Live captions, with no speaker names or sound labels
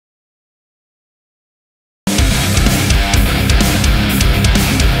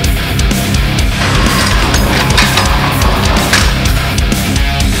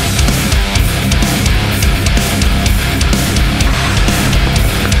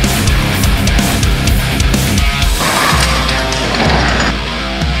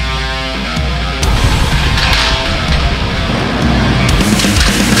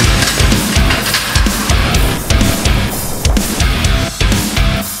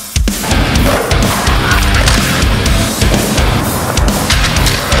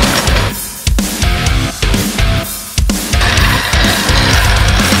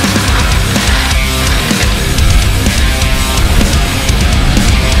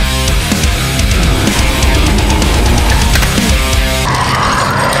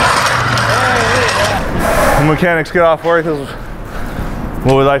mechanics get off work, this is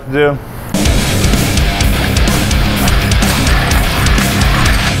what we like to do.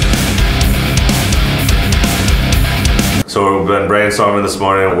 So we've been brainstorming this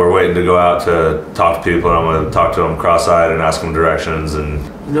morning. We're waiting to go out to talk to people, and I'm going to talk to them cross-eyed and ask them directions. And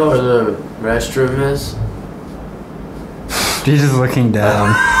you know where the restroom is? He's just looking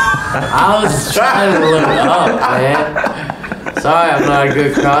down. I was trying to look up, man. Sorry, I'm not a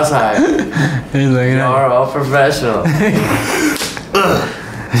good cross-eyed. He's looking You are all professional. I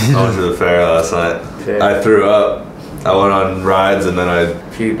went to the fair last night. Fair. I threw up. I went on rides, and then I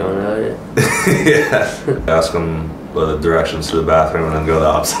Puked on it. yeah. Ask them the directions to the bathroom and then go the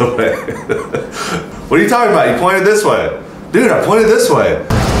opposite way. What are you talking about? You pointed this way. Dude, I pointed this way.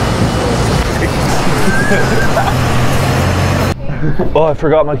 Oh, I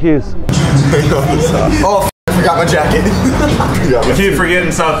forgot my keys. Oh, I forgot my jacket. We keep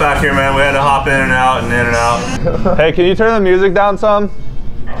forgetting stuff back here, man. We had to hop in and out and in and out. Hey, can you turn the music down some?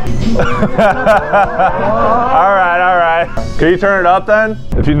 All right. Can you turn it up then?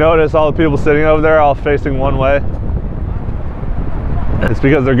 If you notice, all the people sitting over there are all facing one way. It's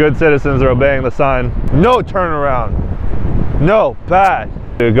because they're good citizens, they're obeying the sign. No turnaround. No, bad.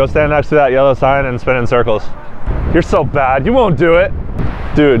 Dude, go stand next to that yellow sign and spin in circles. You're so bad, you won't do it.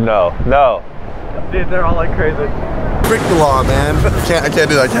 Dude, no. Dude, they're all like crazy. Frick the law, man. I can't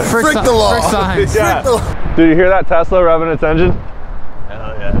do that. Frick the law. Frick signs. Yeah. Dude, you hear that Tesla revving its engine?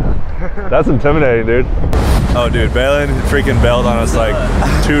 Hell yeah. That's intimidating, dude. Oh, dude, Balin freaking bailed on us like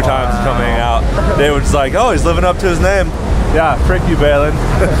 2 times coming out. They were just like, oh, he's living up to his name. Yeah, frick you, Balin.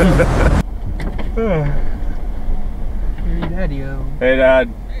 Hey, Dad.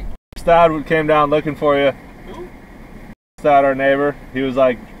 Stad came down looking for you. Who? Stad, our neighbor. He was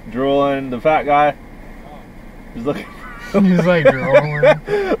like drooling. The fat guy. He's looking. He's like drooling.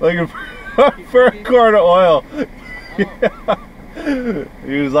 Looking for a quart of oil. Yeah.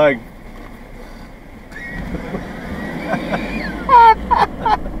 He was like.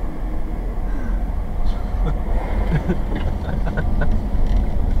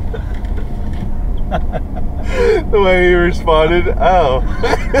 The way he responded, oh.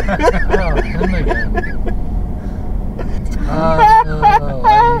 Him again.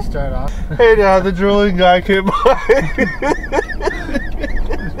 How you start off? Hey, Dad, the drooling guy came by.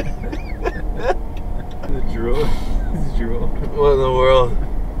 The drool? He's drool. What in the world?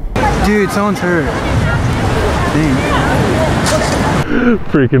 Dude, someone's hurt. Dang.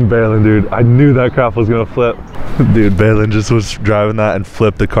 Freaking Balin, dude. I knew that crap was gonna flip. Dude, Balin just was driving that and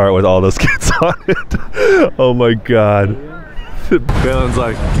flipped the cart with all those kids on it. Oh my god. Balin's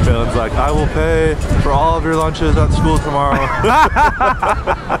like, I will pay for all of your lunches at school tomorrow.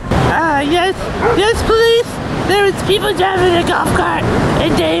 Yes, please. There was people driving a golf cart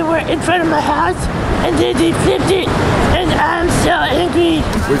and they were in front of my house and then they flipped it and I'm so angry.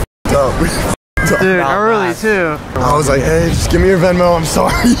 Dude, early too. I was like, hey, just give me your Venmo, I'm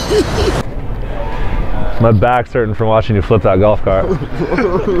sorry. My back's hurting from watching you flip that golf cart.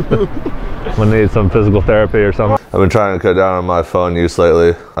 I'm gonna need some physical therapy or something. I've been trying to cut down on my phone use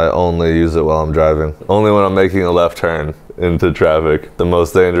lately. I only use it while I'm driving. Only when I'm making a left turn into traffic. The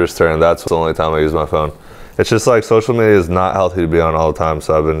most dangerous turn, that's the only time I use my phone. It's just like social media is not healthy to be on all the time,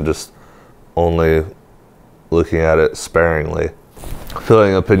 so I've been just only looking at it sparingly.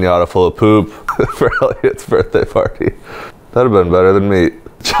 Filling a piñata full of poop for Elliot's birthday party. That'd have been better than meat.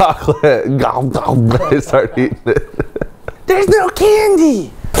 Chocolate. They start eating it. There's no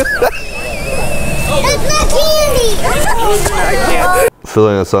candy. There's no candy.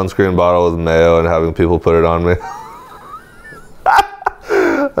 Filling a sunscreen bottle with mayo and having people put it on me.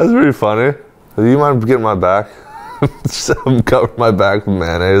 That's pretty funny. Do you mind getting my back? Just cover my back with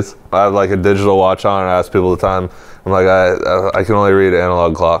mayonnaise. I have like a digital watch on and I ask people the time. I'm like, I can only read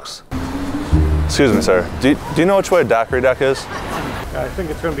analog clocks. Excuse me, sir. Do you know which way Daiquiri Deck is? I think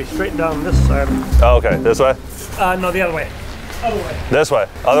it's going to be straight down this side. Oh, okay. This way? No, the other way. Other way. This way?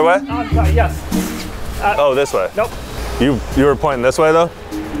 Other way? Yes. Oh, this way? Nope. You were pointing this way, though?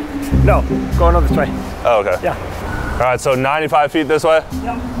 No, going on this way. Oh, okay. Yeah. All right, so 95 feet this way?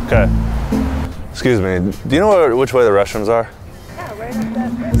 Yep. Okay. Excuse me, do you know which way the restrooms are? Yeah, right up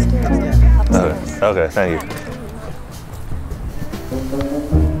that stairs. Okay, thank you.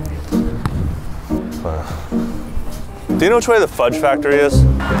 Do you know which way the Fudge Factory is? It is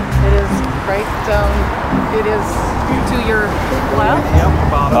right down, it is to your left? Yep.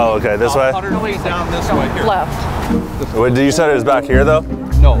 Oh, okay, this way? 100 feet down this way here. Left. Wait, did you say it was back here, though?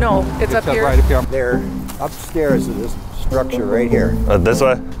 No. No, it's up here. Right up here. They're upstairs of this structure right here. This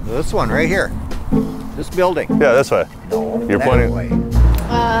way? This one right here. This building. Yeah, this way. No, You're that pointing. way.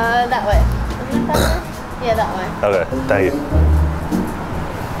 That way. Yeah, that way. Okay, thank you.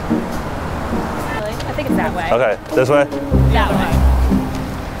 Really? I think it's that way. Okay, this way? That way.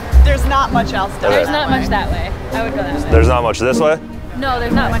 There's not much else down There's that not way. much that way. I would go that way. There's not much this way? No,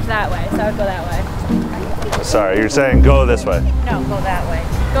 there's not much that way, so I would go that way. Sorry, you're saying go this way. No, go that way.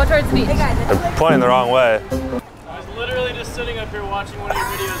 Go towards the beach. Hey guys, They're pointing the wrong way. I was literally just sitting up here watching one of your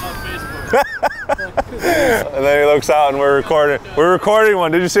videos on Facebook. And then he looks out and we're recording. We're recording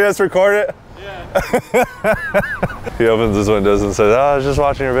one. Did you see us record it? Yeah. He opens his windows and says, oh, I was just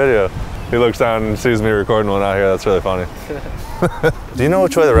watching your video. He looks down and sees me recording one out here. That's really funny. Do you know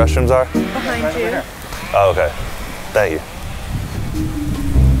which way the restrooms are? Behind you. Oh, okay. Thank you.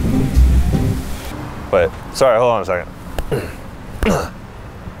 Wait, sorry, hold on a second.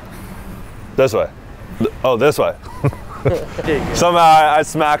 This way. Oh, this way. Somehow I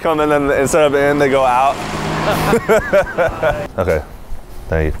smack them and then instead of in, they go out. Okay,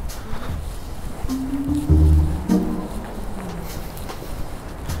 thank you.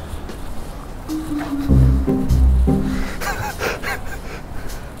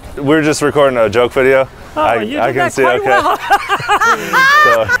 We're just recording a joke video. Oh, I can see okay. Well.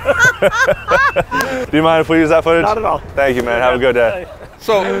 Do you mind if we use that footage? Not at all. Thank you, man. Have a good day.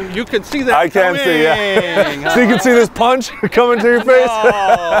 So you can see that. I can see, yeah. So you can see this punch coming to your face?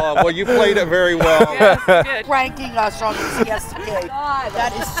 Oh, well, you played it very well. Yes, pranking us on the CSK.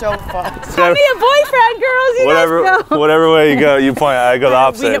 That is so fun. Find me a boyfriend, girls. You guys know. Whatever way you go, you point. I go the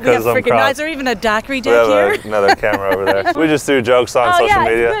opposite because I'm crossed. Is there even a daiquiri We have another camera over there. We just do jokes on social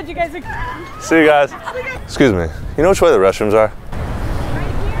media. It's good. You guys are. See you guys. Excuse me. You know which way the restrooms are?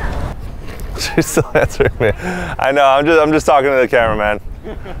 She's still answering me. I know. I'm just talking to the cameraman.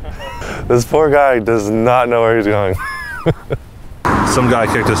 This poor guy does not know where he's going. Some guy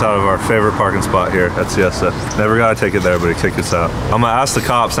kicked us out of our favorite parking spot here at Siesta. Never got a ticket there, but he kicked us out. I'm gonna ask the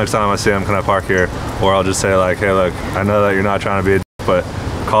cops next time I see him, can I park here? Or I'll just say like, hey look, I know that you're not trying to be a d, but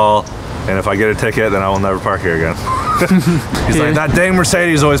call, and if I get a ticket, then I will never park here again. He's like, that dang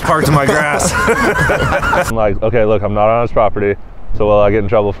Mercedes always parked in my grass. I'm like, okay, look, I'm not on his property, so will I get in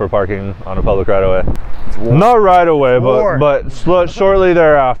trouble for parking on a public right of way? Not right away, but shortly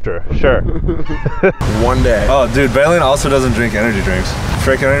thereafter, sure. One day. Oh, dude, Bailyn also doesn't drink energy drinks.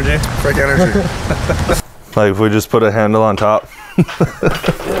 Frick energy? Frick energy. Like if we just put a handle on top.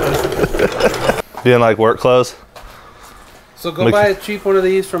 Being like work clothes. So go buy a cheap one of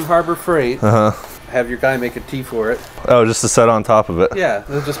these from Harbor Freight. Have your guy make a tee for it. Oh, just to set on top of it. Yeah,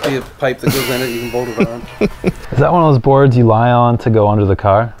 there'll just be a pipe that goes in it. You can bolt it on. Is that one of those boards you lie on to go under the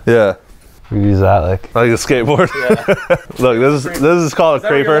car? Yeah. We use that like a skateboard. Yeah. Look, this is called a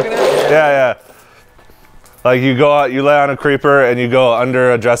creeper. Yeah. Like you go out, you lay on a creeper, and you go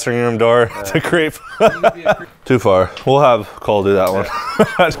under a dressing room door to creep. Too far. We'll have Cole do that one.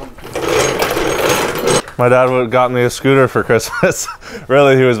 My dad got me a scooter for Christmas.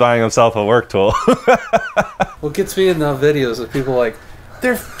 Really, he was buying himself a work tool. What gets me in the videos of people like,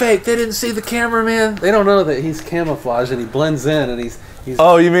 they're fake. They didn't see the cameraman. They don't know that he's camouflaged and he blends in and he's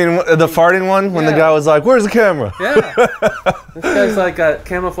oh, you mean the farting one? When the guy was like, where's the camera? Yeah. This guy's like got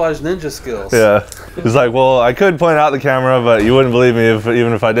camouflage ninja skills. Yeah. He's like, well, I could point out the camera, but you wouldn't believe me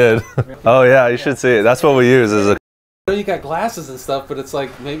even if I did. Oh, yeah, you should see it. That's what we use. Is a. I know you got glasses and stuff, but it's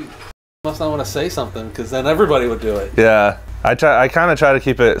like maybe you must not want to say something because then everybody would do it. Yeah. I kind of try to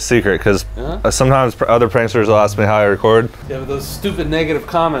keep it secret because sometimes other pranksters will ask me how I record. Yeah, but those stupid negative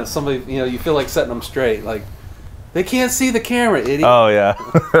comments, somebody, you feel like setting them straight. Like, they can't see the camera, idiot. Oh, yeah.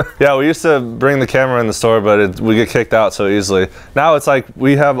 Yeah, we used to bring the camera in the store, but we get kicked out so easily. Now it's like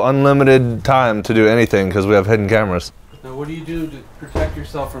we have unlimited time to do anything because we have hidden cameras. Now, what do you do to protect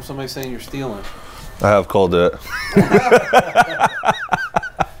yourself from somebody saying you're stealing? I have Cole do it.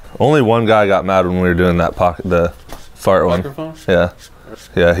 Only one guy got mad when we were doing that the fart one. Microphone? Yeah.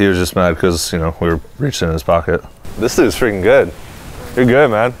 Yeah, he was just mad because, we were reaching in his pocket. This dude's freaking good. You're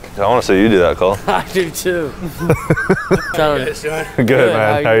good, man. I want to see you do that, Cole. I do too. How you guys doing? Good,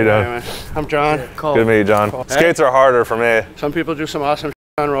 man. How you doing? I'm John. Good to meet you, John. Skates are harder for me. Some people do some awesome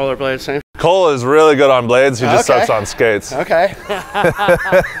on rollerblades. Same. Cole is really good on blades. He just sucks on skates. Okay. So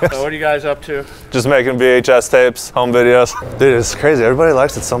what are you guys up to? Just making VHS tapes, home videos. Dude, it's crazy. Everybody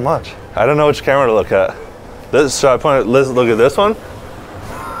likes it so much. I don't know which camera to look at. Should I point? Look at this one.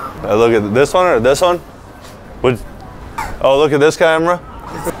 Look at this one or this one. Oh, look at this camera.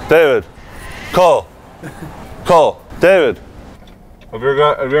 David. Cole. David. Have you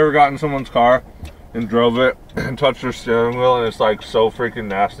ever gotten in someone's car and drove it and touched their steering wheel and it's like so freaking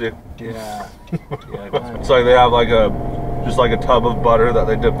nasty? Yeah. It's like they have like just like a tub of butter that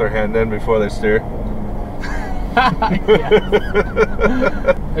they dip their hand in before they steer.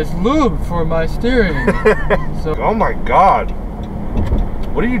 It's lube for my steering. So. Oh my God.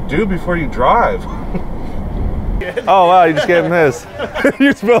 What do you do before you drive? Oh wow, you just gave him his.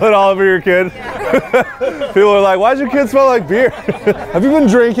 You spill it all over your kid. People are like, why'd your kid smell like beer? Have you been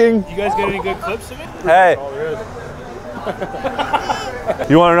drinking? You guys get any good clips of it? Hey.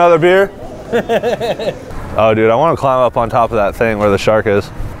 You want another beer? Oh dude, I want to climb up on top of that thing where the shark is.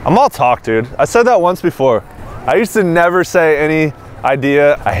 I'm all talk, dude. I said that once before. I used to never say any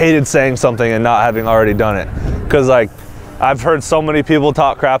idea. I hated saying something and not having already done it. Cause like, I've heard so many people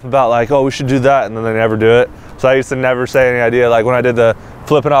talk crap about like, oh, we should do that, and then they never do it. So I used to never say any idea. Like when I did the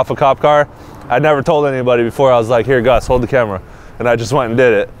flipping off a cop car, I never told anybody before. I was like, here, Gus, hold the camera. And I just went and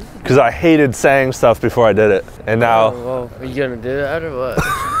did it. Because I hated saying stuff before I did it. And now... Oh, well, are you gonna do that or what?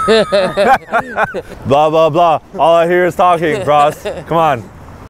 Blah, blah, blah. All I hear is talking, bros. Come on.